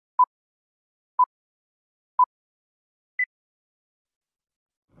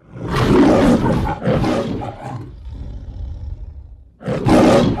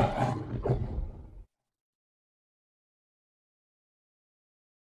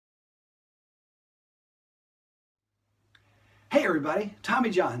Hey everybody, Tommy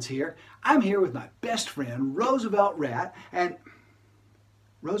Johns here. I'm here with my best friend, Roosevelt Rat, and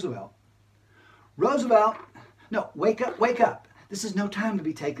Roosevelt, no, wake up, wake up. This is no time to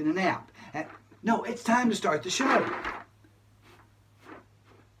be taking a nap. And no, it's time to start the show.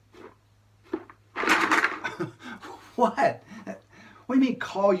 What? What do you mean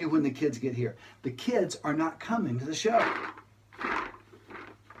call you when the kids get here? The kids are not coming to the show.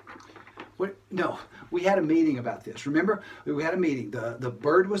 No, we had a meeting about this. Remember, we had a meeting. The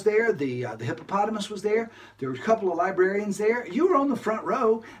bird was there. The hippopotamus was there. There were a couple of librarians there. You were on the front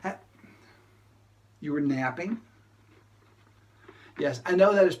row. You were napping. Yes, I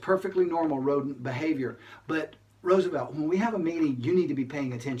know that is perfectly normal rodent behavior. But Roosevelt, when we have a meeting, you need to be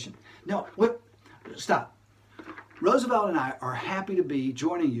paying attention. No, what? Stop. Roosevelt and I are happy to be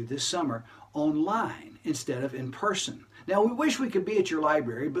joining you this summer online instead of in person. Now, we wish we could be at your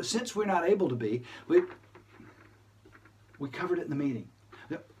library, but since we're not able to be, we covered it in the meeting.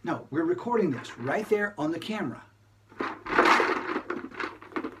 No, we're recording this right there on the camera.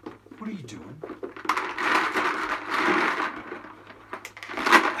 What are you doing?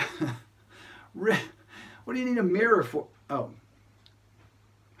 What do you need a mirror for? Oh.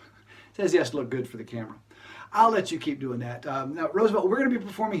 It says he has to look good for the camera. I'll let you keep doing that. Now, Roosevelt, we're going to be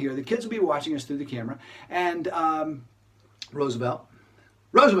performing here. The kids will be watching us through the camera. And Roosevelt,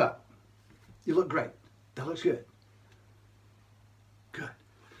 you look great. That looks good. Good.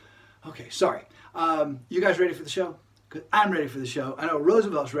 Okay, sorry. You guys ready for the show? Good. I'm ready for the show. I know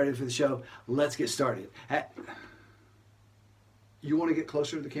Roosevelt's ready for the show. Let's get started. You want to get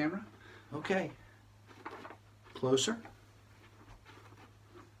closer to the camera? Okay. Closer.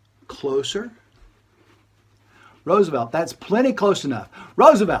 Closer. Roosevelt, that's plenty close enough.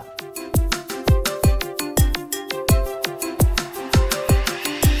 Roosevelt.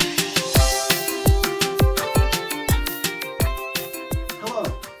 Hello,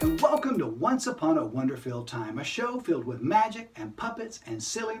 and welcome to Once Upon a Wonder-Filled Time, a show filled with magic and puppets and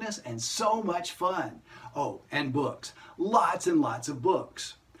silliness and so much fun. Oh, and books. Lots and lots of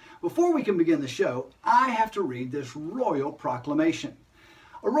books. Before we can begin the show, I have to read this royal proclamation.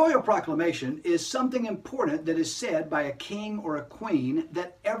 A royal proclamation is something important that is said by a king or a queen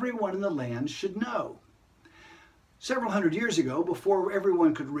that everyone in the land should know. Several hundred years ago, before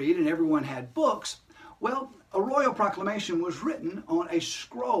everyone could read and everyone had books, well, a royal proclamation was written on a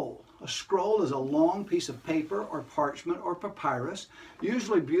scroll. A scroll is a long piece of paper or parchment or papyrus,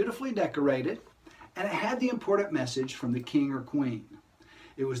 usually beautifully decorated, and it had the important message from the king or queen.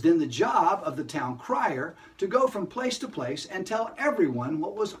 It was then the job of the town crier to go from place to place and tell everyone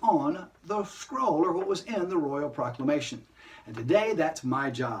what was on the scroll or what was in the royal proclamation. And today, that's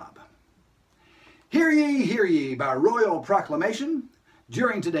my job. Hear ye, by royal proclamation.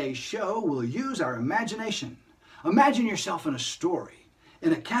 During today's show, we'll use our imagination. Imagine yourself in a story,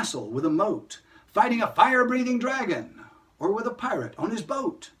 in a castle with a moat, fighting a fire-breathing dragon, or with a pirate on his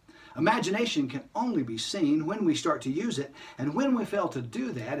boat. Imagination can only be seen when we start to use it, and when we fail to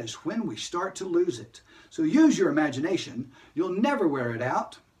do that is when we start to lose it. So use your imagination. You'll never wear it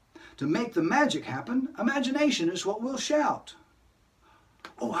out. To make the magic happen, imagination is what we'll shout.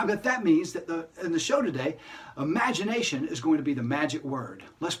 Oh, I bet that means that in the show today, imagination is going to be the magic word.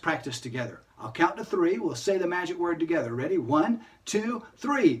 Let's practice together. I'll count to 3. We'll say the magic word together. Ready? 1, 2,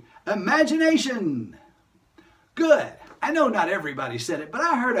 3. Imagination. Good. I know not everybody said it, but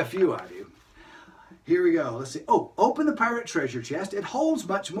I heard a few of you. Here we go. Let's see. Oh, open the pirate treasure chest. It holds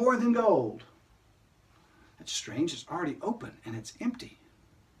much more than gold. That's strange. It's already open and it's empty.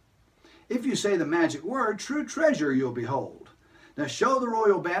 If you say the magic word, true treasure you'll behold. Now show the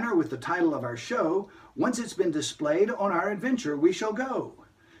royal banner with the title of our show. Once it's been displayed, on our adventure we shall go.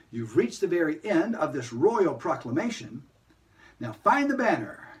 You've reached the very end of this royal proclamation. Now find the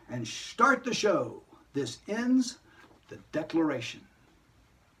banner and start the show. This ends the declaration.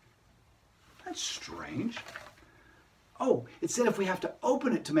 That's strange. Oh, it said if we have to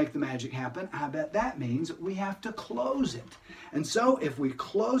open it to make the magic happen, I bet that means we have to close it. And so if we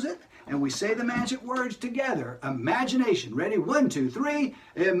close it and we say the magic words together, imagination. Ready? 1, 2, 3.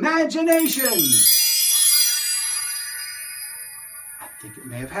 Imagination. I think it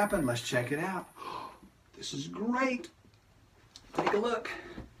may have happened. Let's check it out. This is great. Take a look.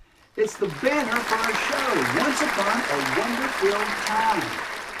 It's the banner for our show, Once Upon a Wonder-Filled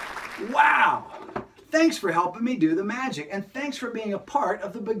Time. Wow! Thanks for helping me do the magic, and thanks for being a part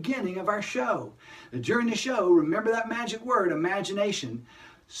of the beginning of our show. Now, during the show, remember that magic word, imagination.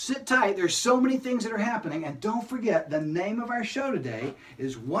 Sit tight, there's so many things that are happening, and don't forget, the name of our show today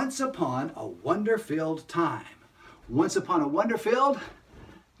is Once Upon a Wonder-Filled Time. Once Upon a Wonder-Filled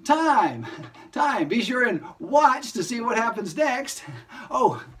time. Time. Be sure and watch to see what happens next.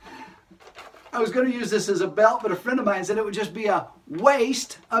 Oh, I was going to use this as a belt, but a friend of mine said it would just be a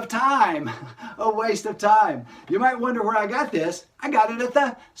waste of time. A waste of time. You might wonder where I got this. I got it at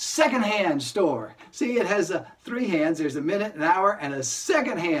the secondhand store. See, it has 3 hands. There's a minute, an hour, and a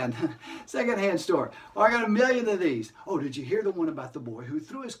secondhand store. Oh, I got a million of these. Oh, did you hear the one about the boy who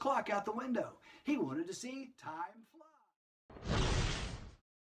threw his clock out the window? He wanted to see time fly.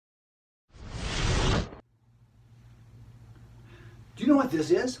 Do you know what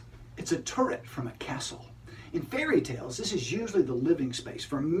this is? It's a turret from a castle. In fairy tales, this is usually the living space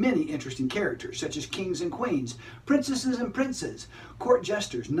for many interesting characters, such as kings and queens, princesses and princes, court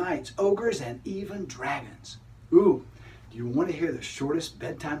jesters, knights, ogres, and even dragons. Ooh, do you want to hear the shortest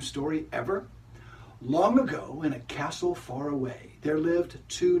bedtime story ever? Long ago, in a castle far away, there lived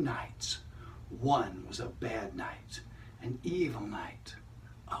 2 knights. One was a bad knight, an evil knight,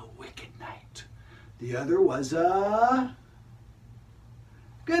 a wicked knight. The other was a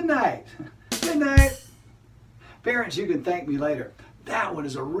good night. Good night. Parents, you can thank me later. That one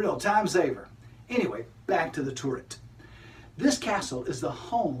is a real time saver. Anyway, back to the turret. This castle is the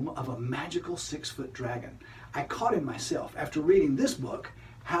home of a magical 6-foot dragon. I caught him myself after reading this book,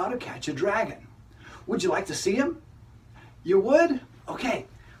 How to Catch a Dragon. Would you like to see him? You would? Okay,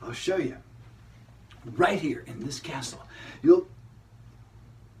 I'll show you. Right here in this castle. Wait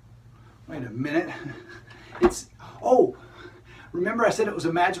a minute. Remember I said it was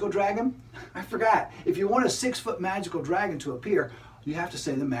a magical dragon? I forgot. If you want a 6-foot magical dragon to appear, you have to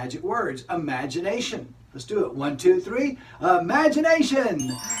say the magic words. Imagination. Let's do it. 1, 2, 3.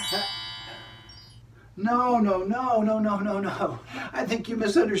 Imagination. No. I think you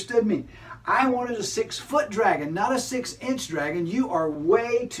misunderstood me. I wanted a 6-foot dragon, not a 6-inch dragon. You are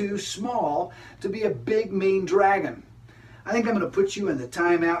way too small to be a big, mean dragon. I think I'm going to put you in the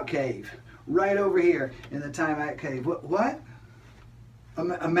timeout cave. Right over here in the timeout cave. What?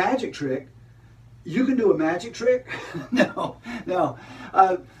 A magic trick? You can do a magic trick? No,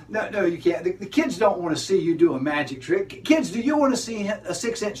 you can't. The kids don't want to see you do a magic trick. Kids, do you want to see a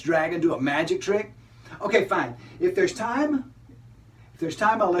 6-inch dragon do a magic trick? Okay, fine. If there's time,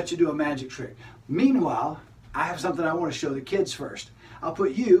 I'll let you do a magic trick. Meanwhile, I have something I want to show the kids first. I'll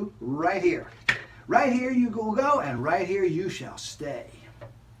put you right here. Right here you will go, and right here you shall stay.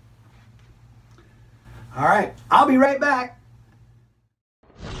 All right, I'll be right back.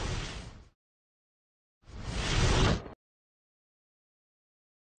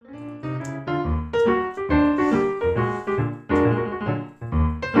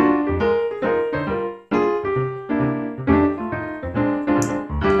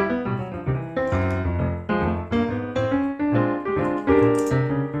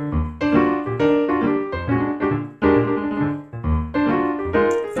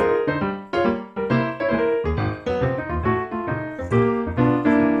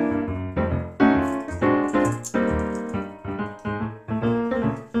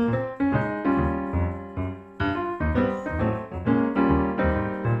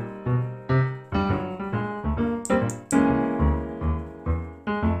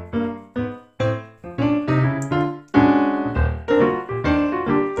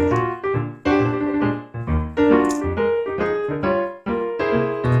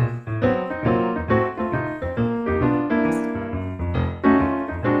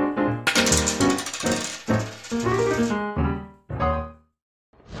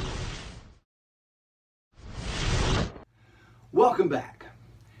 Welcome back.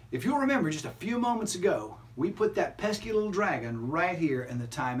 If you'll remember, just a few moments ago, we put that pesky little dragon right here in the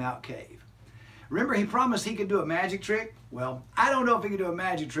timeout cave. Remember, he promised he could do a magic trick? Well, I don't know if he can do a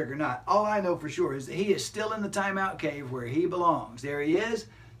magic trick or not. All I know for sure is that he is still in the timeout cave where he belongs. There he is.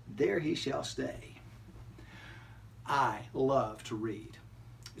 There he shall stay. I love to read.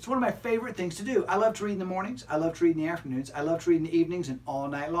 It's one of my favorite things to do. I love to read in the mornings. I love to read in the afternoons. I love to read in the evenings and all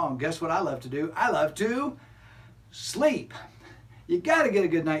night long. Guess what I love to do? I love to sleep. You got to get a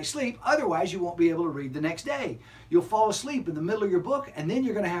good night's sleep, otherwise you won't be able to read the next day. You'll fall asleep in the middle of your book, and then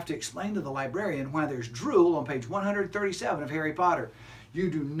you're going to have to explain to the librarian why there's drool on page 137 of Harry Potter. You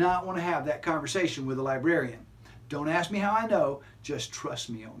do not want to have that conversation with the librarian. Don't ask me how I know, just trust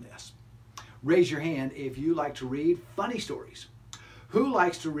me on this. Raise your hand if you like to read funny stories. Who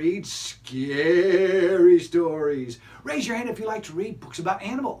likes to read scary stories? Raise your hand if you like to read books about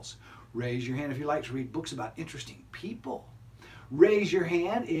animals. Raise your hand if you like to read books about interesting people. Raise your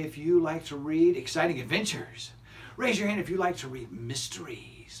hand if you like to read exciting adventures. Raise your hand if you like to read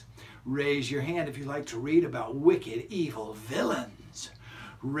mysteries. Raise your hand if you like to read about wicked, evil villains.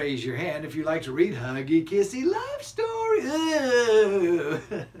 Raise your hand if you like to read huggy, kissy love stories.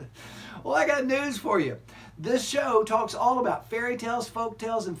 Well, I got news for you. This show talks all about fairy tales, folk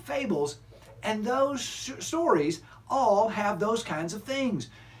tales, and fables, and those stories all have those kinds of things.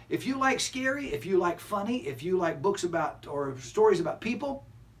 If you like scary, if you like funny, if you like books about or stories about people,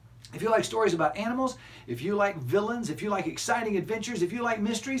 if you like stories about animals, if you like villains, if you like exciting adventures, if you like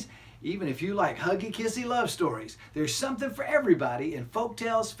mysteries, even if you like huggy kissy love stories, there's something for everybody in folk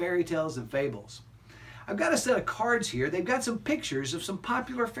tales, fairy tales, and fables. I've got a set of cards here. They've got some pictures of some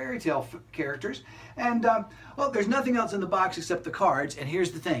popular fairy tale characters. And, well, there's nothing else in the box except the cards. And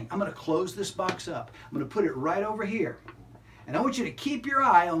here's the thing. I'm going to close this box up. I'm going to put it right over here. And I want you to keep your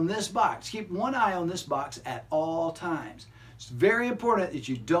eye on this box. Keep one eye on this box at all times. It's very important that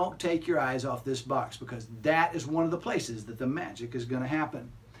you don't take your eyes off this box, because that is one of the places that the magic is going to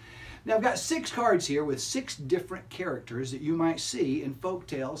happen. Now, I've got 6 cards here with 6 different characters that you might see in folk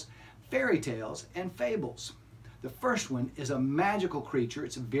tales, fairy tales, and fables. The first one is a magical creature.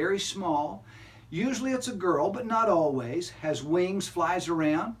 It's very small. Usually it's a girl, but not always. Has wings, flies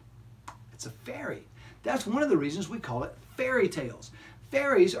around. It's a fairy. That's one of the reasons we call it fairy tales.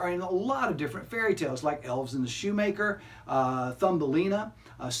 Fairies are in a lot of different fairy tales, like Elves and the Shoemaker, Thumbelina,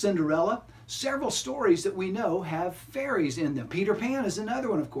 Cinderella. Several stories that we know have fairies in them. Peter Pan is another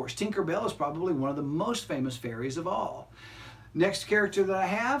one, of course. Tinker Bell is probably one of the most famous fairies of all. Next character that I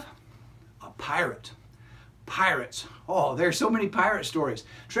have, a pirate. Pirates. Oh, there's so many pirate stories.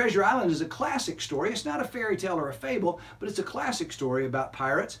 Treasure Island is a classic story. It's not a fairy tale or a fable, but it's a classic story about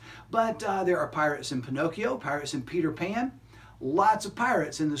pirates. But there are pirates in Pinocchio, pirates in Peter Pan. Lots of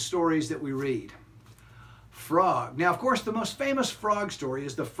pirates in the stories that we read. Frog. Now, of course, the most famous frog story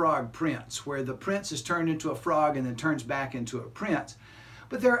is The Frog Prince, where the prince is turned into a frog and then turns back into a prince.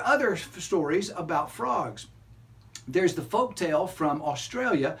 But there are other stories about frogs. There's the folk tale from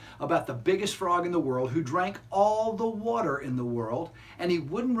Australia about the biggest frog in the world who drank all the water in the world, and he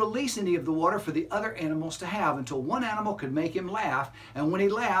wouldn't release any of the water for the other animals to have until one animal could make him laugh. And when he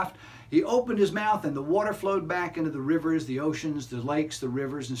laughed, he opened his mouth and the water flowed back into the rivers, the oceans, the lakes, the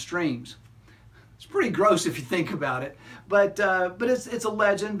rivers, and streams. It's pretty gross if you think about it, but it's a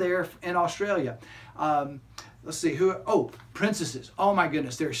legend there in Australia. Let's see, princesses. Oh my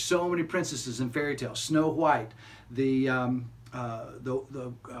goodness, there's so many princesses in fairy tales. Snow White, the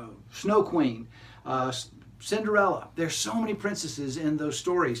Snow Queen, Cinderella. There's so many princesses in those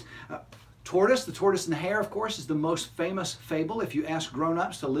stories. Tortoise, the tortoise and the hare, of course, is the most famous fable. If you ask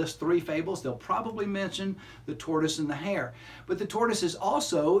grown-ups to list 3 fables, they'll probably mention the tortoise and the hare. But the tortoise is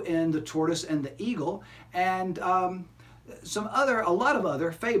also in the tortoise and the eagle, and a lot of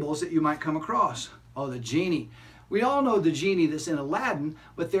other fables that you might come across. Oh, the genie. We all know the genie that's in Aladdin,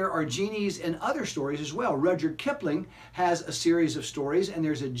 but there are genies in other stories as well. Rudyard Kipling has a series of stories, and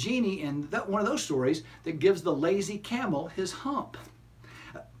there's a genie in one of those stories that gives the lazy camel his hump.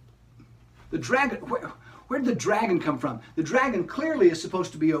 The dragon, where did the dragon come from? The dragon clearly is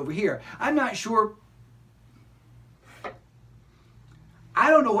supposed to be over here. I'm not sure. I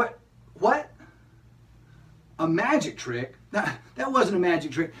don't know what? A magic trick? That wasn't a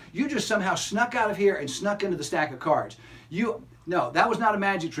magic trick. You just somehow snuck out of here and snuck into the stack of cards. No, that was not a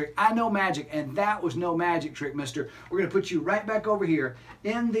magic trick. I know magic, and that was no magic trick, mister. We're going to put you right back over here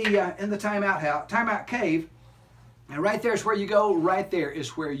in the timeout cave. And right there is where you go. Right there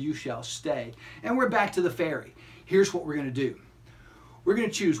is where you shall stay. And we're back to the fairy. Here's what we're going to do. We're going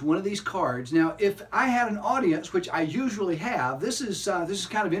to choose one of these cards. Now, if I had an audience, which I usually have, this is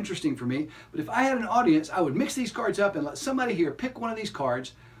kind of interesting for me, but if I had an audience, I would mix these cards up and let somebody here pick one of these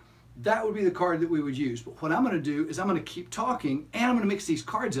cards. That would be the card that we would use. But what I'm going to do is I'm going to keep talking, and I'm going to mix these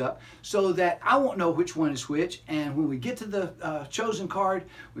cards up so that I won't know which one is which. And when we get to the chosen card,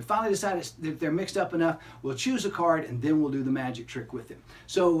 we finally decide that they're mixed up enough, we'll choose a card, and then we'll do the magic trick with them.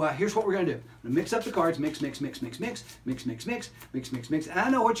 So here's what we're going to do. I'm going to mix up the cards, mix, mix, mix, mix, mix, mix, mix, mix, mix, mix, mix. And I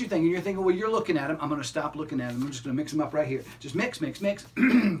know what you're thinking. You're thinking, well, you're looking at them. I'm going to stop looking at them. I'm just going to mix them up right here. Just mix, mix, mix,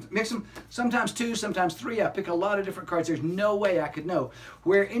 mix them. Sometimes 2, sometimes 3. I pick a lot of different cards. There's no way I could know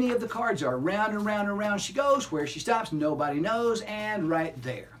where any of the cards are. Round and round and round she goes. Where she stops, nobody knows. And right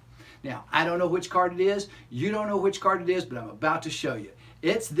there. Now, I don't know which card it is. You don't know which card it is, but I'm about to show you.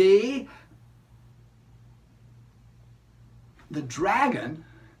 It's the dragon.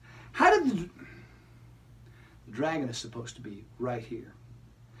 How did the dragon is supposed to be right here.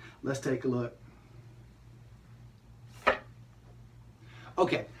 Let's take a look.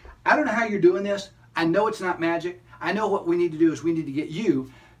 Okay, I don't know how you're doing this. I know it's not magic. I know what we need to do is we need to get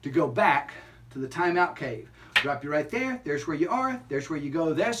you to go back to the timeout cave. Drop you right there. There's where you are. There's where you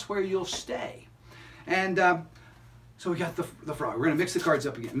go. That's where you'll stay. And so we got the frog. We're going to mix the cards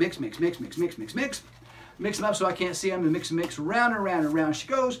up again. Mix, mix, mix, mix, mix, mix, mix. Mix them up so I can't see them, and mix, round and round and round she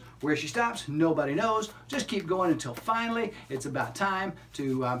goes. Where she stops, nobody knows. Just keep going until finally it's about time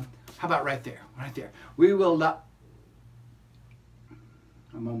to, how about right there, right there. We will not,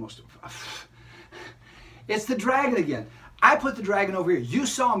 I'm almost, it's the dragon again. I put the dragon over here. You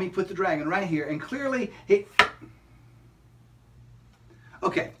saw me put the dragon right here, and clearly he,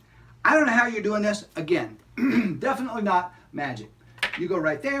 okay, I don't know how you're doing this. Again, definitely not magic. You go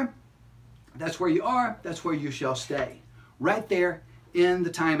right there. That's where you are. That's where you shall stay. Right there in the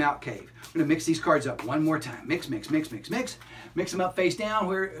timeout cave. I'm going to mix these cards up one more time. Mix, mix, mix, mix, mix. Mix them up face down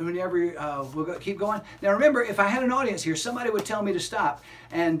whenever we'll keep going. Now remember, if I had an audience here, somebody would tell me to stop.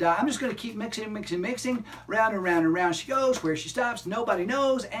 And I'm just going to keep mixing, mixing, mixing. Round and round and round she goes. Where she stops, nobody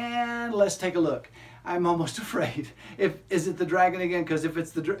knows. And let's take a look. I'm almost afraid. Is it the dragon again? Because if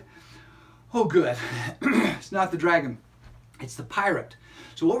it's the oh good. It's not the dragon. It's the pirate.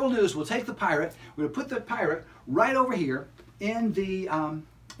 So what we'll do is we'll take the pirate. We're going to put the pirate right over here in the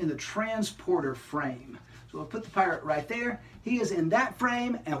transporter frame. So we'll put the pirate right there. He is in that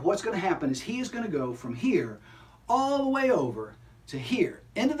frame, and what's going to happen is he is going to go from here all the way over to here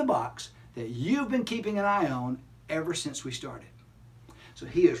into the box that you've been keeping an eye on ever since we started. So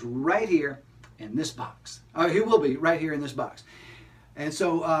he is right here in this box. He will be right here in this box. And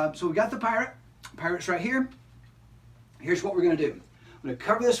so, so we got the pirate. Pirate's right here. Here's what we're going to do. I'm going to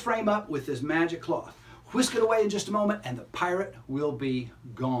cover this frame up with this magic cloth. Whisk it away in just a moment, and the pirate will be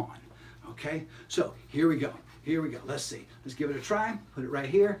gone. Okay, so here we go. Here we go. Let's see. Let's give it a try. Put it right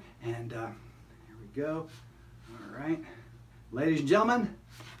here, and here we go. All right, ladies and gentlemen,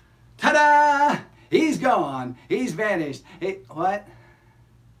 ta-da! He's gone. He's vanished. Hey, what?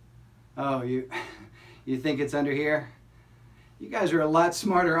 Oh, you think it's under here? You guys are a lot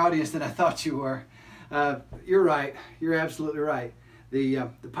smarter audience than I thought you were. You're right. You're absolutely right. The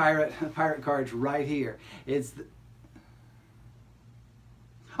pirate card's right here. It's the,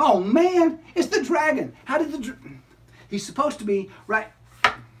 oh man, it's the dragon. How did the he's supposed to be right.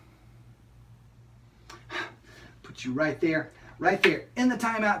 Put you right there in the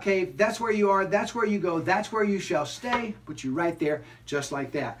timeout cave. That's where you are. That's where you go. That's where you shall stay. Put you right there, just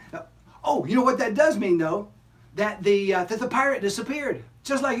like that. Oh, you know what that does mean though? That the pirate disappeared.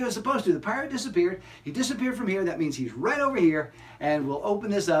 Just like he was supposed to. The pirate disappeared. He disappeared from here. That means he's right over here. And we'll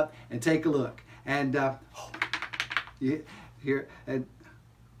open this up and take a look. And here, and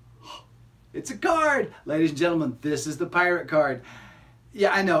it's a card. Ladies and gentlemen, this is the pirate card.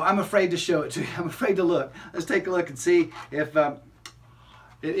 Yeah, I know. I'm afraid to show it to you. I'm afraid to look. Let's take a look and see if it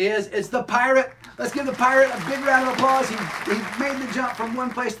is. It's the pirate. Let's give the pirate a big round of applause. He made the jump from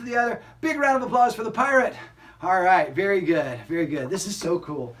one place to the other. Big round of applause for the pirate. All right, very good, very good. This is so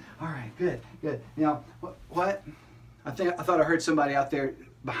cool. All right, good, good. Now, what? I thought I heard somebody out there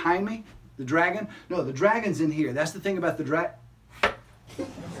behind me. The dragon? No, the dragon's in here. That's the thing about the dragon.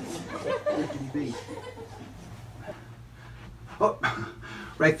 Where can he be? Oh,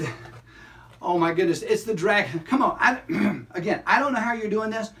 right there. Oh my goodness, it's the dragon. Come on. Again, I don't know how you're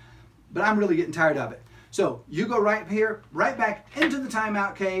doing this, but I'm really getting tired of it. So you go right here, right back into the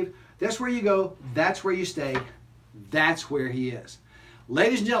timeout cave. That's where you go. That's where you stay. That's where he is.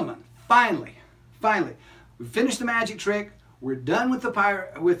 Ladies and gentlemen, finally, we finished the magic trick. We're done with the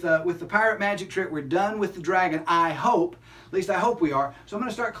pirate with the pirate magic trick. We're done with the dragon. I hope, at least I hope we are. So I'm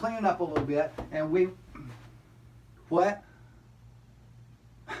going to start cleaning up a little bit. And what?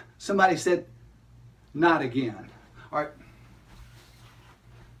 Somebody said, not again. All right.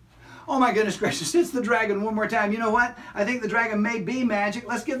 Oh my goodness gracious, it's the dragon one more time. You know what? I think the dragon may be magic.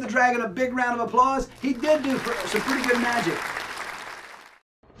 Let's give the dragon a big round of applause. He did do some pretty good magic.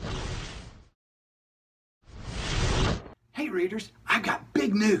 Hey readers, I've got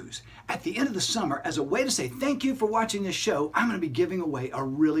big news. At the end of the summer, as a way to say thank you for watching this show, I'm going to be giving away a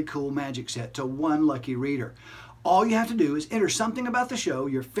really cool magic set to one lucky reader. All you have to do is enter something about the show,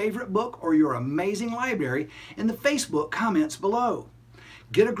 your favorite book, or your amazing library in the Facebook comments below.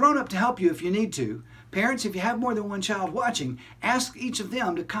 Get a grown-up to help you if you need to. Parents, if you have more than one child watching, ask each of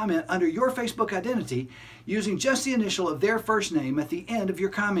them to comment under your Facebook identity using just the initial of their first name at the end of your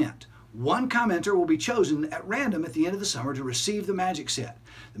comment. One commenter will be chosen at random at the end of the summer to receive the magic set.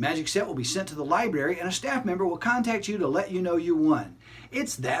 The magic set will be sent to the library and a staff member will contact you to let you know you won.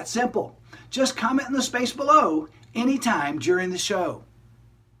 It's that simple. Just comment in the space below anytime during the show.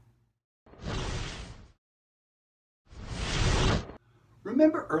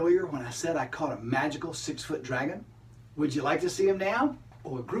 Remember earlier when I said I caught a magical 6-foot dragon? Would you like to see him now?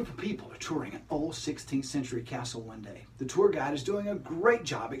 Well, a group of people are touring an old 16th century castle one day. The tour guide is doing a great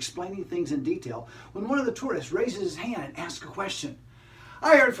job explaining things in detail when one of the tourists raises his hand and asks a question.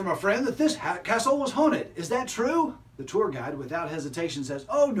 I heard from a friend that this castle was haunted. Is that true? The tour guide, without hesitation, says,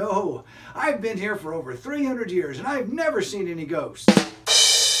 oh no, I've been here for over 300 years and I've never seen any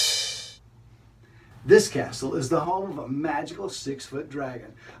ghosts. This castle is the home of a magical 6-foot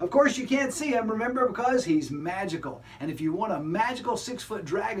dragon. Of course, you can't see him, remember, because he's magical. And if you want a magical 6-foot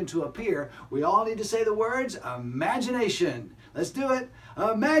dragon to appear, we all need to say the words, imagination. Let's do it.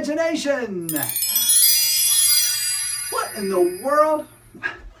 Imagination. What in the world?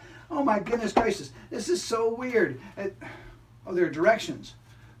 Oh my goodness gracious, this is so weird. Oh, there are directions.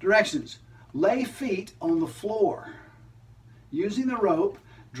 Directions. Lay feet on the floor. Using the rope,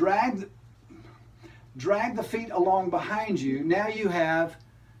 drag the feet along behind you. Now you have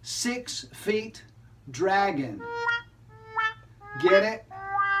 6 feet dragon. Get it?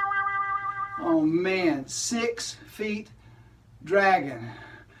 Oh man, 6 feet dragon.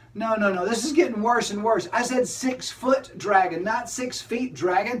 No, no, no, this is getting worse and worse. I said 6-foot dragon, not 6 feet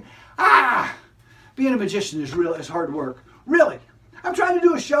dragon. Ah! Being a magician is hard work. Really. I'm trying to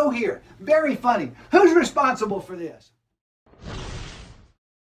do a show here. Very funny. Who's responsible for this?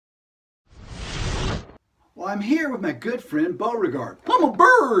 Well, I'm here with my good friend Beauregard. I'm a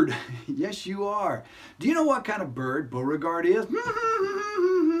bird. Yes, you are. Do you know what kind of bird Beauregard is?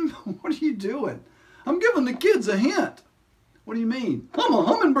 What are you doing? I'm giving the kids a hint. What do you mean? I'm a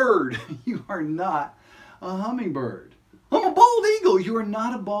hummingbird. You are not a hummingbird. I'm a bald eagle. You are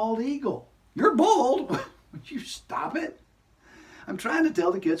not a bald eagle. You're bald. Would you stop it? I'm trying to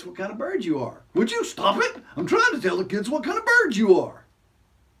tell the kids what kind of bird you are. Would you stop it? I'm trying to tell the kids what kind of bird you are.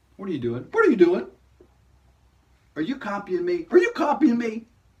 What are you doing? What are you doing? Are you copying me? Are you copying me?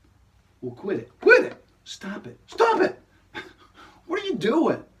 Well, quit it. Quit it. Stop it. Stop it. What are you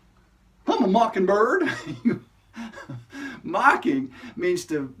doing? I'm a mockingbird. Mocking means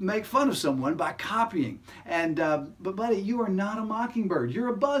to make fun of someone by copying. And but buddy, you are not a mockingbird. You're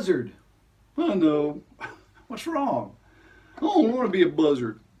a buzzard. I know. What's wrong? I don't want to be a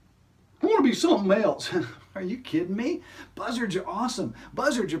buzzard. I want to be something else. Are you kidding me? Buzzards are awesome.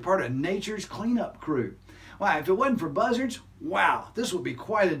 Buzzards are part of nature's cleanup crew. Wow, if it wasn't for buzzards, wow, this would be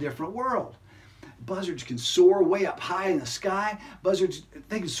quite a different world. Buzzards can soar way up high in the sky. Buzzards,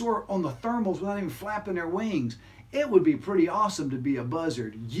 they can soar on the thermals without even flapping their wings. It would be pretty awesome to be a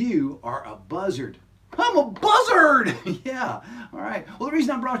buzzard. You are a buzzard. I'm a buzzard! Yeah, all right. Well, the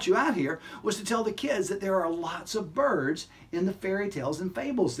reason I brought you out here was to tell the kids that there are lots of birds in the fairy tales and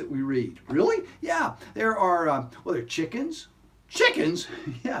fables that we read. Really? Yeah. There are, well, there are chickens. Chickens?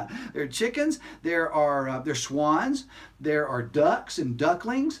 Yeah. There are chickens. There's swans. There are ducks and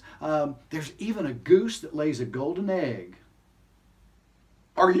ducklings. There's even a goose that lays a golden egg.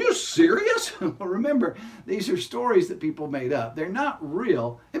 Are you serious? Well, remember, these are stories that people made up. They're not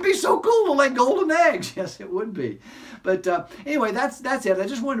real. It'd be so cool to lay golden eggs. Yes, it would be. But anyway, that's it. I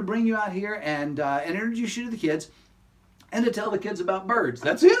just wanted to bring you out here and introduce you to the kids and to tell the kids about birds.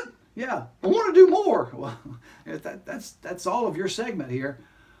 That's it? Yeah. I want to do more. Well, that's all of your segment here.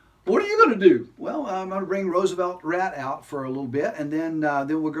 What are you going to do? Well, I'm going to bring Roosevelt Rat out for a little bit, and then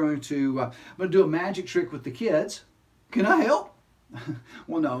we're going to I'm going to do a magic trick with the kids. Can I help?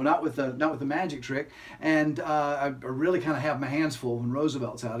 Well, no, not with the magic trick. And I really kind of have my hands full when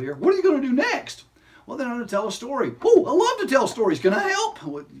Roosevelt's out here. What are you going to do next? Well, then I'm going to tell a story. Oh, I love to tell stories. Can I help?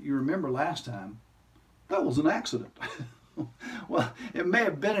 Well, you remember last time, that was an accident. Well, it may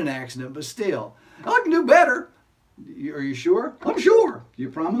have been an accident, but still, I can do better. Are you sure? I'm sure. Do you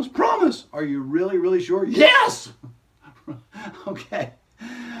promise? Promise. Are you really, really sure? Yes! Okay.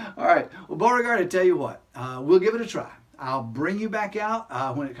 All right. Well, Beauregard, I tell you what, we'll give it a try. I'll bring you back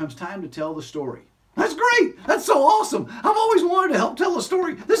out when it comes time to tell the story. That's great. That's so awesome. I've always wanted to help tell a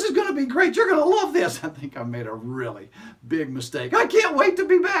story. This is going to be great. You're going to love this. I think I made a really big mistake. I can't wait to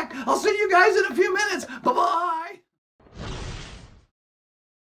be back. I'll see you guys in a few minutes. Bye-bye.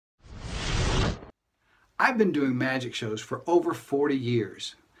 I've been doing magic shows for over 40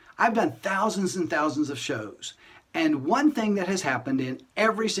 years. I've done thousands and thousands of shows. And one thing that has happened in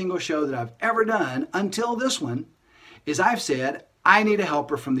every single show that I've ever done until this one is I've said, I need a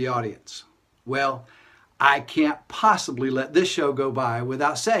helper from the audience. Well, I can't possibly let this show go by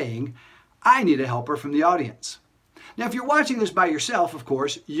without saying, I need a helper from the audience. Now, if you're watching this by yourself, of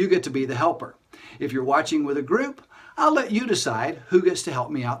course, you get to be the helper. If you're watching with a group, I'll let you decide who gets to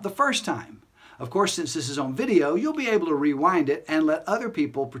help me out the first time. Of course, since this is on video, you'll be able to rewind it and let other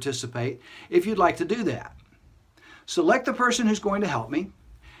people participate if you'd like to do that. Select the person who's going to help me.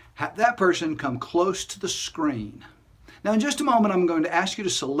 Have that person come close to the screen. Now, in just a moment, I'm going to ask you to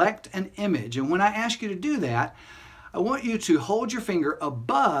select an image. And when I ask you to do that, I want you to hold your finger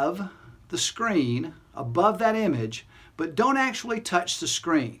above the screen, above that image, but don't actually touch the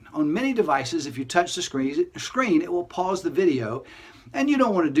screen. On many devices, if you touch the screen, it will pause the video, and you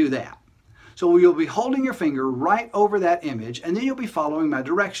don't want to do that. So you'll be holding your finger right over that image, and then you'll be following my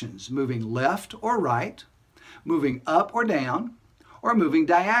directions, moving left or right, moving up or down, or moving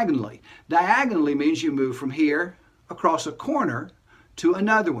diagonally. Diagonally means you move from here across a corner to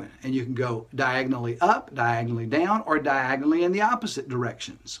another one, and you can go diagonally up, diagonally down, or diagonally in the opposite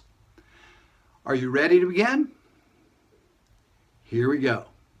directions. Are you ready to begin? Here we go.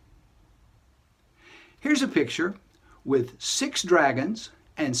 Here's a picture with 6 dragons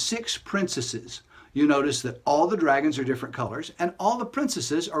and 6 princesses. You notice that all the dragons are different colors and all the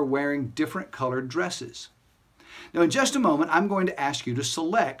princesses are wearing different colored dresses. Now in just a moment, I'm going to ask you to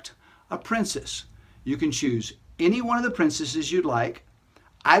select a princess. You can choose any one of the princesses you'd like.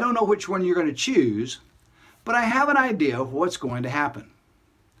 I don't know which one you're going to choose, but I have an idea of what's going to happen.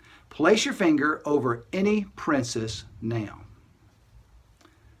 Place your finger over any princess now.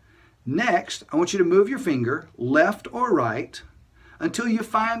 Next, I want you to move your finger left or right until you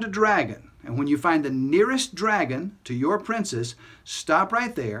find a dragon. And when you find the nearest dragon to your princess, stop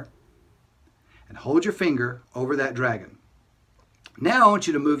right there and hold your finger over that dragon. Now I want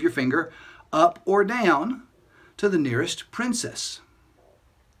you to move your finger up or down to the nearest princess.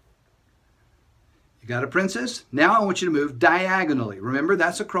 You got a princess? Now I want you to move diagonally. Remember,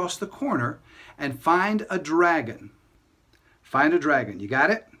 that's across the corner, and find a dragon. Find a dragon. You got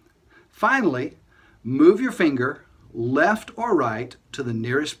it? Finally, move your finger left or right to the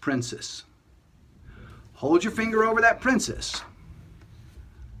nearest princess. Hold your finger over that princess.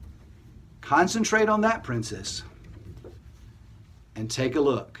 Concentrate on that princess and take a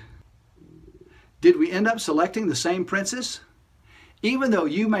look. Did we end up selecting the same princess? Even though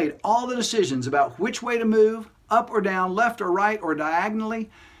you made all the decisions about which way to move, up or down, left or right, or diagonally,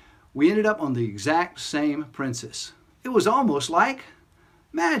 we ended up on the exact same princess. It was almost like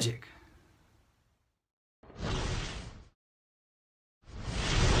magic.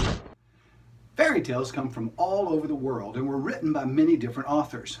 Fairy tales come from all over the world and were written by many different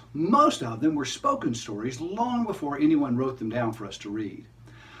authors. Most of them were spoken stories long before anyone wrote them down for us to read.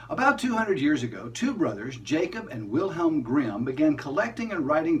 About 200 years ago, 2 brothers, Jacob and Wilhelm Grimm, began collecting and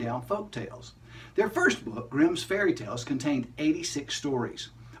writing down folk tales. Their first book, Grimm's Fairy Tales, contained 86 stories.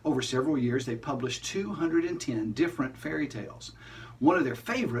 Over several years, they published 210 different fairy tales. One of their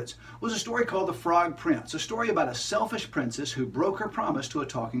favorites was a story called The Frog Prince, a story about a selfish princess who broke her promise to a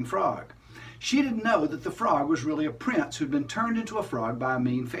talking frog. She didn't know that the frog was really a prince who'd been turned into a frog by a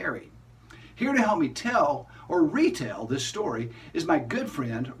mean fairy. Here to help me tell or retell this story is my good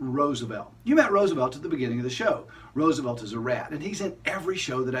friend, Roosevelt. You met Roosevelt at the beginning of the show. Roosevelt is a rat, and he's in every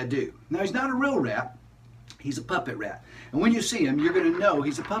show that I do. Now, he's not a real rat. He's a puppet rat. And when you see him, you're going to know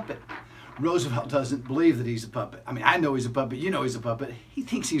he's a puppet. Roosevelt doesn't believe that he's a puppet. I mean, I know he's a puppet. You know he's a puppet. He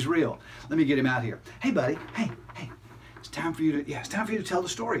thinks he's real. Let me get him out here. Hey, buddy. Hey. It's time for you to tell the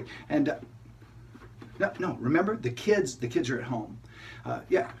story. And no, remember, the kids are at home.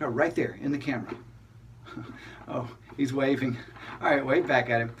 Right there in the camera. Oh, he's waving. All right, wave back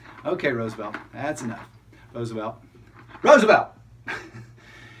at him. Okay, Roosevelt, that's enough. Roosevelt!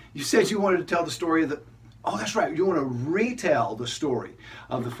 You said you wanted to tell the story of the... Oh, that's right. You want to retell the story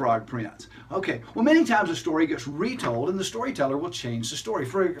of the Frog Prince. Okay. Well, many times a story gets retold and the storyteller will change the story.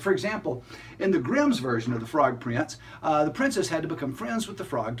 For example, in the Grimm's version of the Frog Prince, the princess had to become friends with the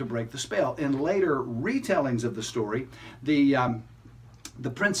frog to break the spell. In later retellings of the story, the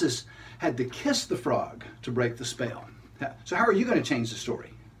princess had to kiss the frog to break the spell. So how are you going to change the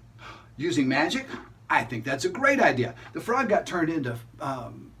story? Using magic? I think that's a great idea. The frog got turned into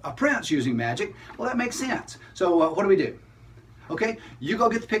a prince using magic. Well, that makes sense. So what do we do? Okay, you go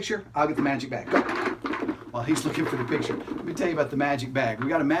get the picture, I'll get the magic bag. Go. While he's looking for the picture, let me tell you about the magic bag. We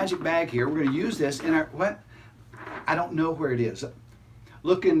got a magic bag here. We're going to use this in our, what? I don't know where it is.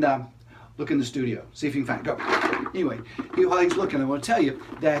 Look in the studio. See if you can find it. Go. Anyway, while he's looking, I want to tell you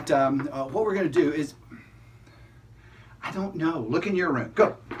that what we're going to do is, I don't know. Look in your room.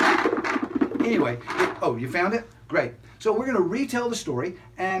 Go. Anyway, oh, you found it? Great. So we're going to retell the story,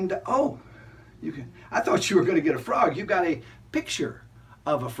 and I thought you were going to get a frog. You got a picture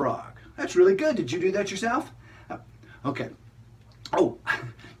of a frog. That's really good. Did you do that yourself? Okay. Oh,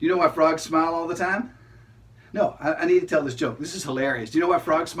 you know why frogs smile all the time? No, I need to tell this joke. This is hilarious. Do you know why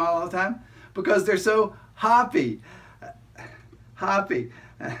frogs smile all the time? Because they're so happy. Happy.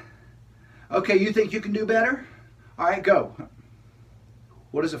 Okay, you think you can do better? All right, go.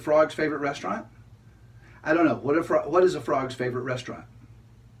 What is a frog's favorite restaurant? I don't know. What is a frog's favorite restaurant?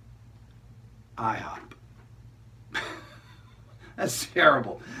 IHOP. That's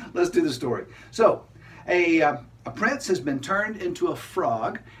terrible. Let's do the story. So, a a prince has been turned into a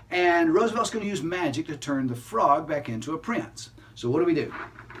frog, and Roosevelt's going to use magic to turn the frog back into a prince. So what do we do?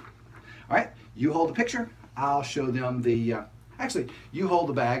 All right, you hold the picture. I'll show them the, actually, you hold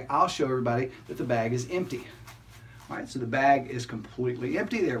the bag. I'll show everybody that the bag is empty. All right, so the bag is completely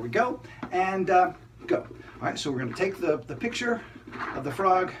empty. There we go. And go. All right, so we're going to take the picture of the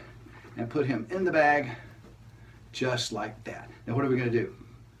frog and put him in the bag just like that. Now what are we going to do?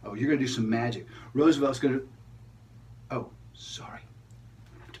 Oh, you're going to do some magic. Roosevelt's going to, oh, sorry.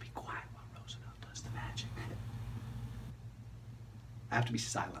 I have to be quiet while Roosevelt does the magic. I have to be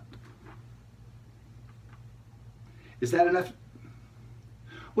silent. Is that enough?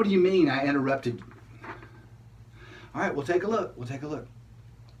 What do you mean I interrupted? All right, we'll take a look. We'll take a look.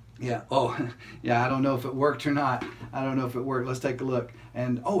 Yeah, oh, yeah, I don't know if it worked or not. I don't know if it worked. Let's take a look.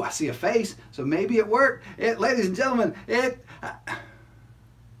 And, oh, I see a face, so maybe it worked. Ladies and gentlemen,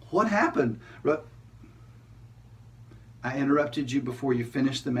 what happened? I interrupted you before you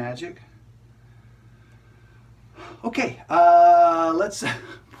finished the magic. Okay, let's,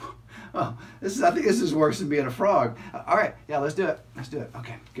 oh, I think this is worse than being a frog. All right, yeah, let's do it. Let's do it.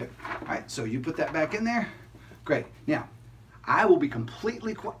 Okay, good. All right, so you put that back in there. Great. Now, I will be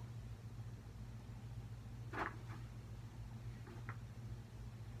completely quiet.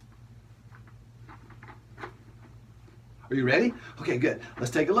 Are you ready? Okay, good.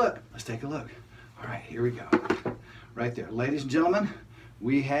 Let's take a look. Let's take a look. All right, here we go. Right there. Ladies and gentlemen,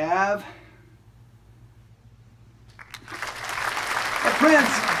 we have a prince.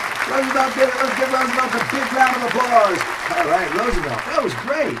 Roosevelt did it. Let's give Roosevelt a big round of applause. All right, Roosevelt. That was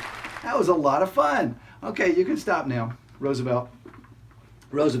great. That was a lot of fun. Okay, you can stop now. Roosevelt.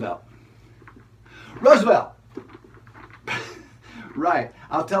 Roosevelt. Roosevelt. Right.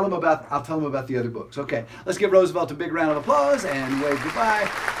 I'll tell him about the other books. Okay. Let's give Roosevelt a big round of applause and wave goodbye.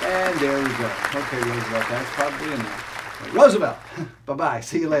 And there we go. Okay, Roosevelt, that's probably enough. Roosevelt. Bye-bye.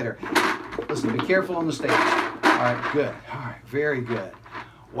 See you later. Listen, be careful on the stage. All right, good. All right, very good.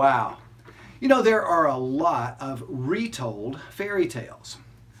 Wow. You know, there are a lot of retold fairy tales.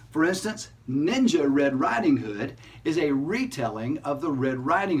 For instance, Ninja Red Riding Hood is a retelling of the Red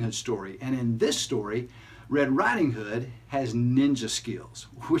Riding Hood story. And in this story, Red Riding Hood has ninja skills,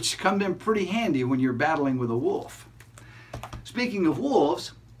 which come in pretty handy when you're battling with a wolf. Speaking of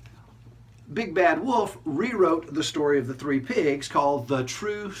wolves, Big Bad Wolf rewrote the story of the three pigs called The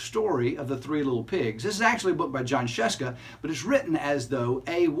True Story of the Three Little Pigs. This is actually a book by John Shuska, but it's written as though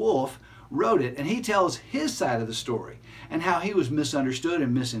a wolf wrote it, and he tells his side of the story and how he was misunderstood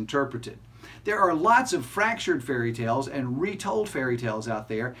and misinterpreted. There are lots of fractured fairy tales and retold fairy tales out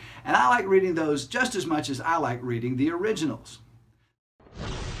there, and I like reading those just as much as I like reading the originals.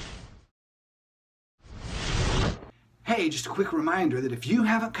 Hey, just a quick reminder that if you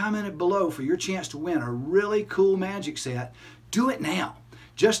haven't commented below for your chance to win a really cool magic set, do it now.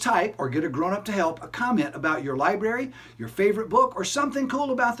 Just type or get a grown-up to help a comment about your library, your favorite book, or something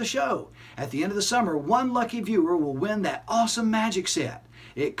cool about the show. At the end of the summer, one lucky viewer will win that awesome magic set.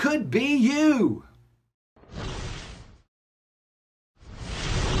 It could be you!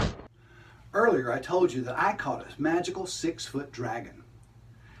 Earlier I told you that I caught a magical 6-foot dragon.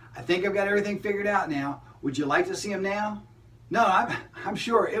 I think I've got everything figured out now. Would you like to see him now? No, I'm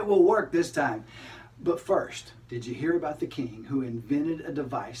sure it will work this time. But first, did you hear about the king who invented a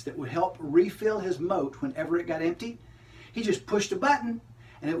device that would help refill his moat whenever it got empty? He just pushed a button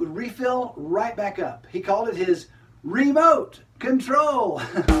and it would refill right back up. He called it his remote control.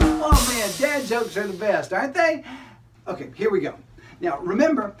 Oh man, dad jokes are the best, aren't they? Okay, here we go. Now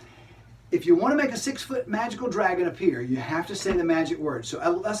remember, if you want to make a 6-foot magical dragon appear, you have to say the magic words.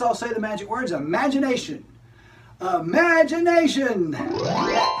 So let's all say the magic words. Imagination. Imagination.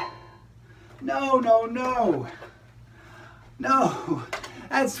 No, no, no. No.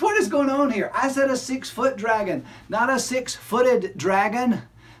 That's what is going on here. I said a 6-foot dragon, not a 6-footed dragon.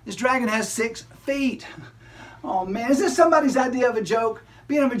 This dragon has 6 feet. Oh man, is this somebody's idea of a joke?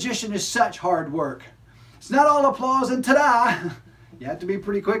 Being a magician is such hard work. It's not all applause and ta-da. You have to be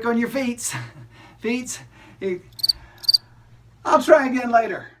pretty quick on your feet. I'll try again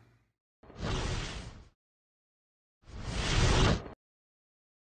later.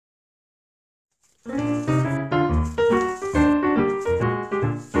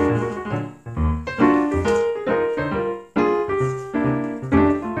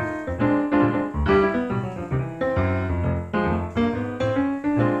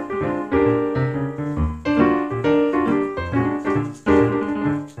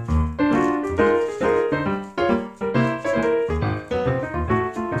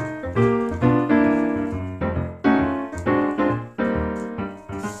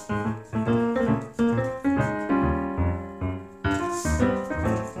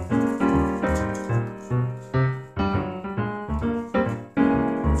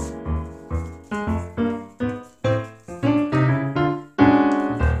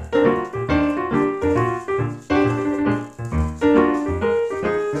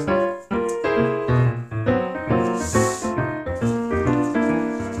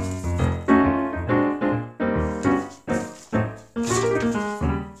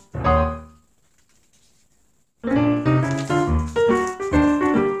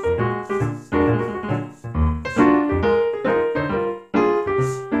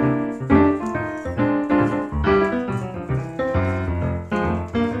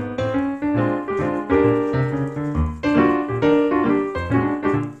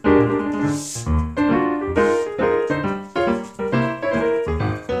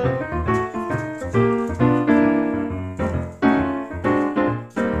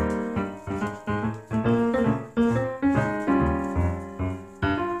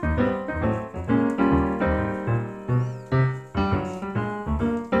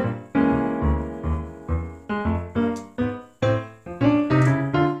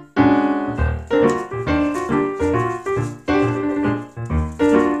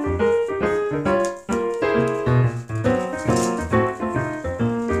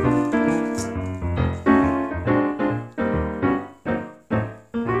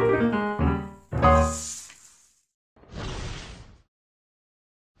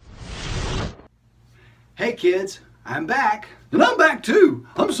 kids, I'm back. And I'm back too.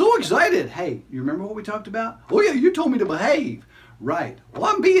 I'm so excited. Hey, you remember what we talked about? Oh yeah, you told me to behave. Right. Well,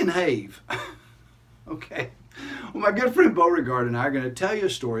 I'm being have. Okay. Well, my good friend Beauregard and I are going to tell you a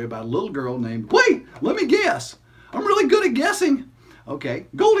story about a little girl named, wait, let me guess. I'm really good at guessing. Okay,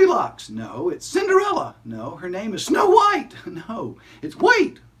 Goldilocks. No, it's Cinderella. No, her name is Snow White. No, it's,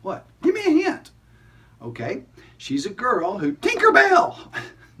 wait, what? Give me a hint. Okay, she's a girl who, Tinkerbell.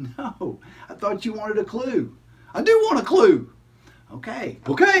 No, I thought you wanted a clue. I do want a clue. Okay.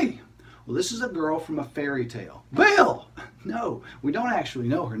 Well, this is a girl from a fairy tale. Belle. No, we don't actually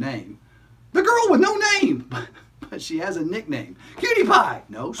know her name. The girl with no name. But she has a nickname. Cutie Pie.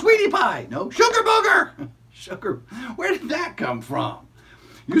 No. Sweetie Pie. No. Sugar Booger. Sugar. Where did that come from?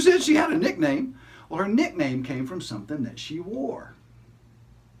 You said she had a nickname. Well, her nickname came from something that she wore.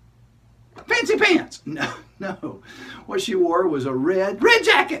 Fancy pants. No. What she wore was a red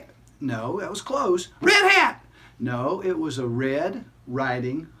jacket. No, that was close. Red hat. No, it was a Red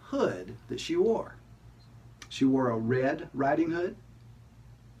Riding Hood that she wore. She wore a Red Riding Hood.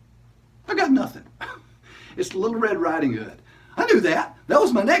 I got nothing. It's Little Red Riding Hood. I knew that. That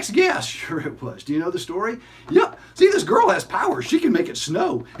was my next guess. Sure it was. Do you know the story? Yep. See, this girl has power. She can make it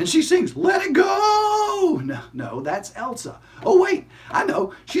snow. And she sings, let it go. No, that's Elsa. Oh, wait. I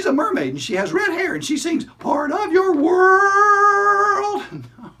know. She's a mermaid and she has red hair and she sings, part of your world.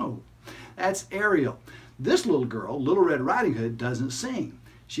 No, that's Ariel. This little girl, Little Red Riding Hood, doesn't sing.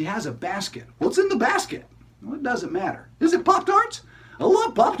 She has a basket. What's in the basket? Well, it doesn't matter. Is it Pop-Tarts? I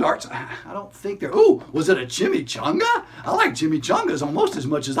love Pop-Tarts. I don't think they're... Ooh, was it a chimichanga? I like chimichangas almost as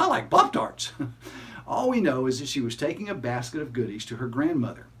much as I like Pop-Tarts. All we know is that she was taking a basket of goodies to her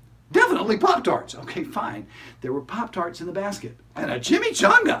grandmother. Definitely Pop-Tarts. Okay, fine. There were Pop-Tarts in the basket. And a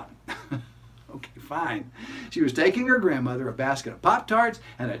chimichanga. Okay, fine. She was taking her grandmother a basket of Pop-Tarts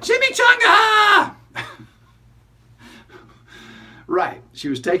and a chimichanga! Right, she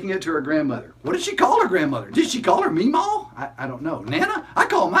was taking it to her grandmother. What did she call her grandmother? Did she call her Meemaw? I don't know. Nana? I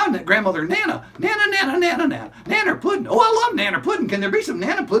call my grandmother Nana. Nana. Nanner pudding. Oh, I love nanner pudding. Can there be some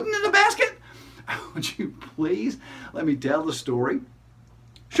nana pudding in the basket? Would you please let me tell the story?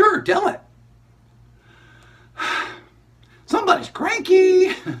 Sure, tell it. Somebody's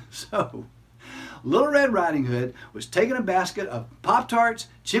cranky. So, Little Red Riding Hood was taking a basket of Pop-Tarts,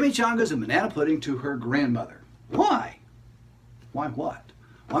 chimichangas, and banana pudding to her grandmother. Why? Why what?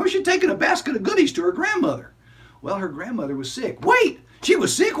 Why was she taking a basket of goodies to her grandmother? Well, her grandmother was sick. Wait! She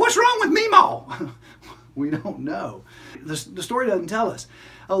was sick? What's wrong with Meemaw? We don't know. The story doesn't tell us.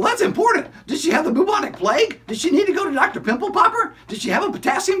 Oh, that's important. Did she have the bubonic plague? Did she need to go to Dr. Pimple Popper? Did she have a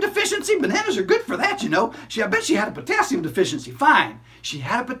potassium deficiency? Bananas are good for that, you know. I bet she had a potassium deficiency. Fine. She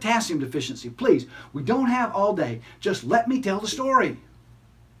had a potassium deficiency. Please, we don't have all day. Just let me tell the story.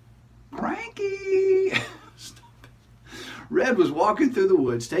 Cranky. Red was walking through the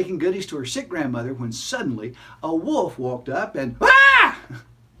woods taking goodies to her sick grandmother when suddenly a wolf walked up and, ah!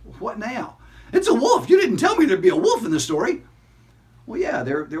 What now? It's a wolf. You didn't tell me there'd be a wolf in the story. Well, yeah,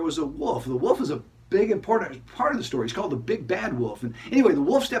 there was a wolf. The wolf is a big important part of the story. It's called the Big Bad Wolf. And anyway, the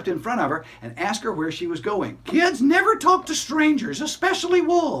wolf stepped in front of her and asked her where she was going. Kids, never talk to strangers, especially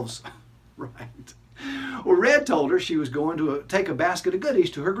wolves. Right. Well, Red told her she was going to take a basket of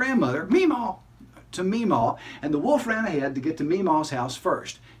goodies to her grandmother, Meemaw. To Meemaw, and the wolf ran ahead to get to Meemaw's house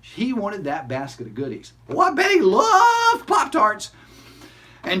first. He wanted that basket of goodies. Well, I bet he loved Pop-Tarts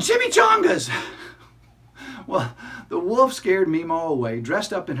and chimichangas. Well, the wolf scared Meemaw away,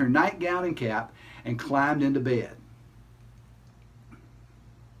 dressed up in her nightgown and cap, and climbed into bed.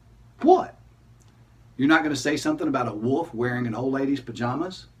 What? You're not going to say something about a wolf wearing an old lady's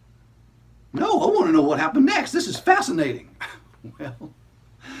pajamas? No, I want to know what happened next. This is fascinating. Well,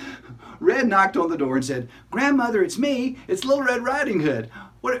 Red knocked on the door and said, Grandmother, it's me. It's Little Red Riding Hood.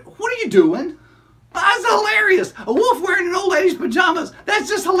 What are you doing? That's hilarious. A wolf wearing an old lady's pajamas. That's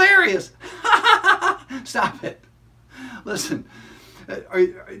just hilarious. Stop it. Listen,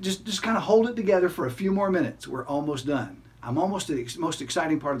 just kind of hold it together for a few more minutes. We're almost done. I'm almost to the most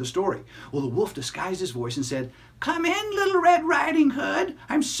exciting part of the story. Well, the wolf disguised his voice and said, Come in, Little Red Riding Hood.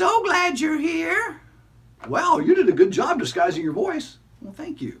 I'm so glad you're here. Wow, you did a good job disguising your voice. Well,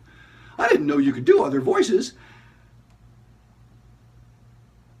 thank you. I didn't know you could do other voices.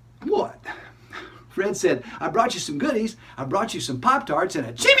 What? Fred said, I brought you some goodies. I brought you some Pop-Tarts and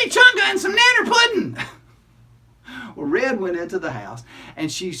a chimichanga and some nanner pudding. Well, Red went into the house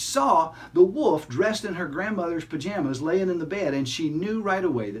and she saw the wolf dressed in her grandmother's pajamas laying in the bed, and she knew right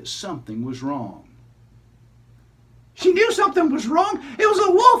away that something was wrong. She knew something was wrong. It was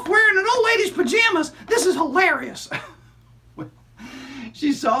a wolf wearing an old lady's pajamas. This is hilarious.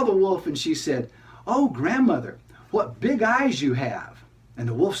 She saw the wolf and she said, "Oh, grandmother, what big eyes you have." And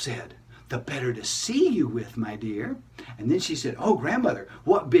the wolf said, "The better to see you with, my dear." And then she said, "Oh, grandmother,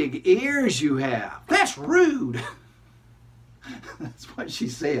 what big ears you have." "That's rude." That's what she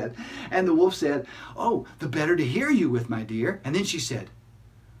said. And the wolf said, "Oh, the better to hear you with, my dear." And then she said,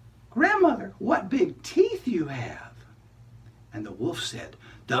 "Grandmother, what big teeth you have." And the wolf said,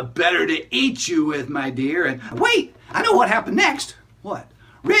 "The better to eat you with, my dear." And wait, I know what happened next. What?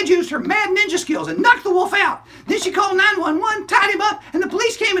 Red used her mad ninja skills and knocked the wolf out. Then she called 911, tied him up, and the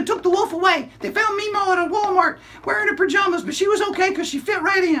police came and took the wolf away. They found Mimo at a Walmart wearing her pajamas, but she was okay because she fit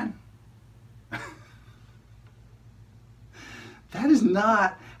right in. That is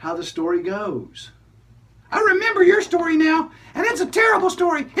not how the story goes. I remember your story now, and it's a terrible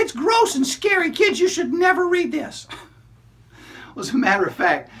story. It's gross and scary. Kids, you should never read this. Well, as a matter of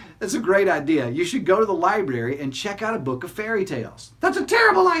fact, that's a great idea. You should go to the library and check out a book of fairy tales. That's a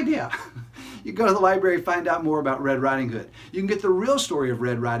terrible idea. You go to the library and find out more about Red Riding Hood. You can get the real story of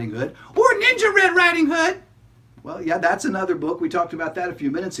Red Riding Hood or Ninja Red Riding Hood. Well, yeah, that's another book. We talked about that a few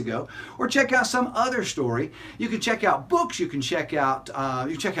minutes ago. Or check out some other story. You can check out books. You can check out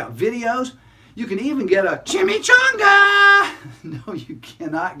videos. You can even get a chimichanga. No, you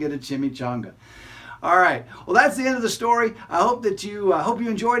cannot get a chimichanga. All right. Well, that's the end of the story. I hope that you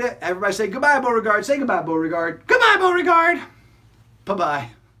enjoyed it. Everybody say goodbye, Beauregard. Say goodbye, Beauregard. Goodbye, Beauregard. Bye-bye.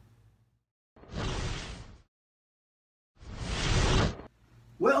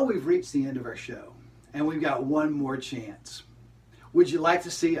 Well, we've reached the end of our show, and we've got one more chance. Would you like to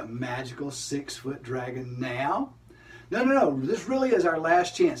see a magical 6-foot dragon now? No. This really is our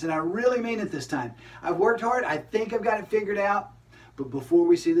last chance, and I really mean it this time. I've worked hard. I think I've got it figured out. But before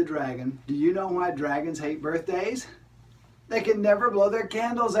we see the dragon, do you know why dragons hate birthdays? They can never blow their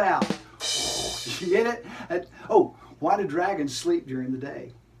candles out. You get it? Oh, why do dragons sleep during the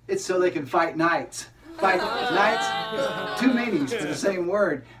day? It's so they can fight knights. Fight knights? Two meanings for the same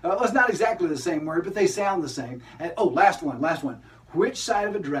word. Well, it's not exactly the same word, but they sound the same. And oh, last one. Which side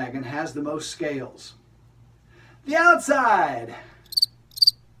of a dragon has the most scales? The outside.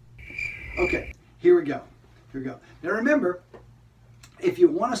 Okay, here we go. Now remember, if you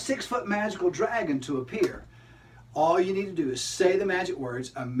want a 6-foot magical dragon to appear, all you need to do is say the magic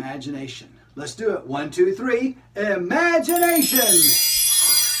words, imagination. Let's do it. 1, 2, 3. Imagination.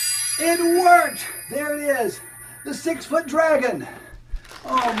 It worked. There it is. The 6-foot dragon.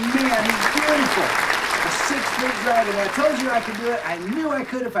 Oh man, he's beautiful. A 6-foot dragon. I told you I could do it. I knew I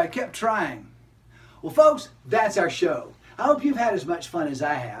could if I kept trying. Well, folks, that's our show. I hope you've had as much fun as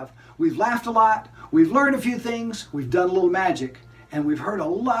I have. We've laughed a lot. We've learned a few things. We've done a little magic. And we've heard a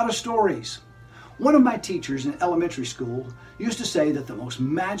lot of stories. One of my teachers in elementary school used to say that the most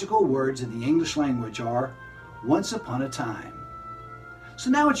magical words in the English language are, once upon a time. So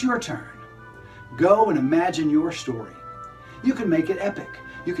now it's your turn. Go and imagine your story. You can make it epic.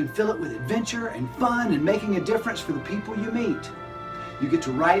 You can fill it with adventure and fun and making a difference for the people you meet. You get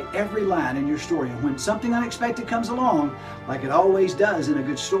to write every line in your story, and when something unexpected comes along, like it always does in a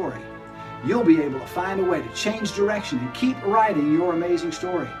good story, you'll be able to find a way to change direction and keep writing your amazing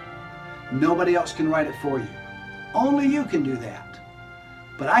story. Nobody else can write it for you. Only you can do that.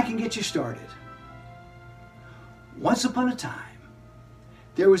 But I can get you started. Once upon a time,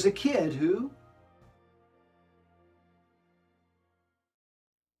 there was a kid who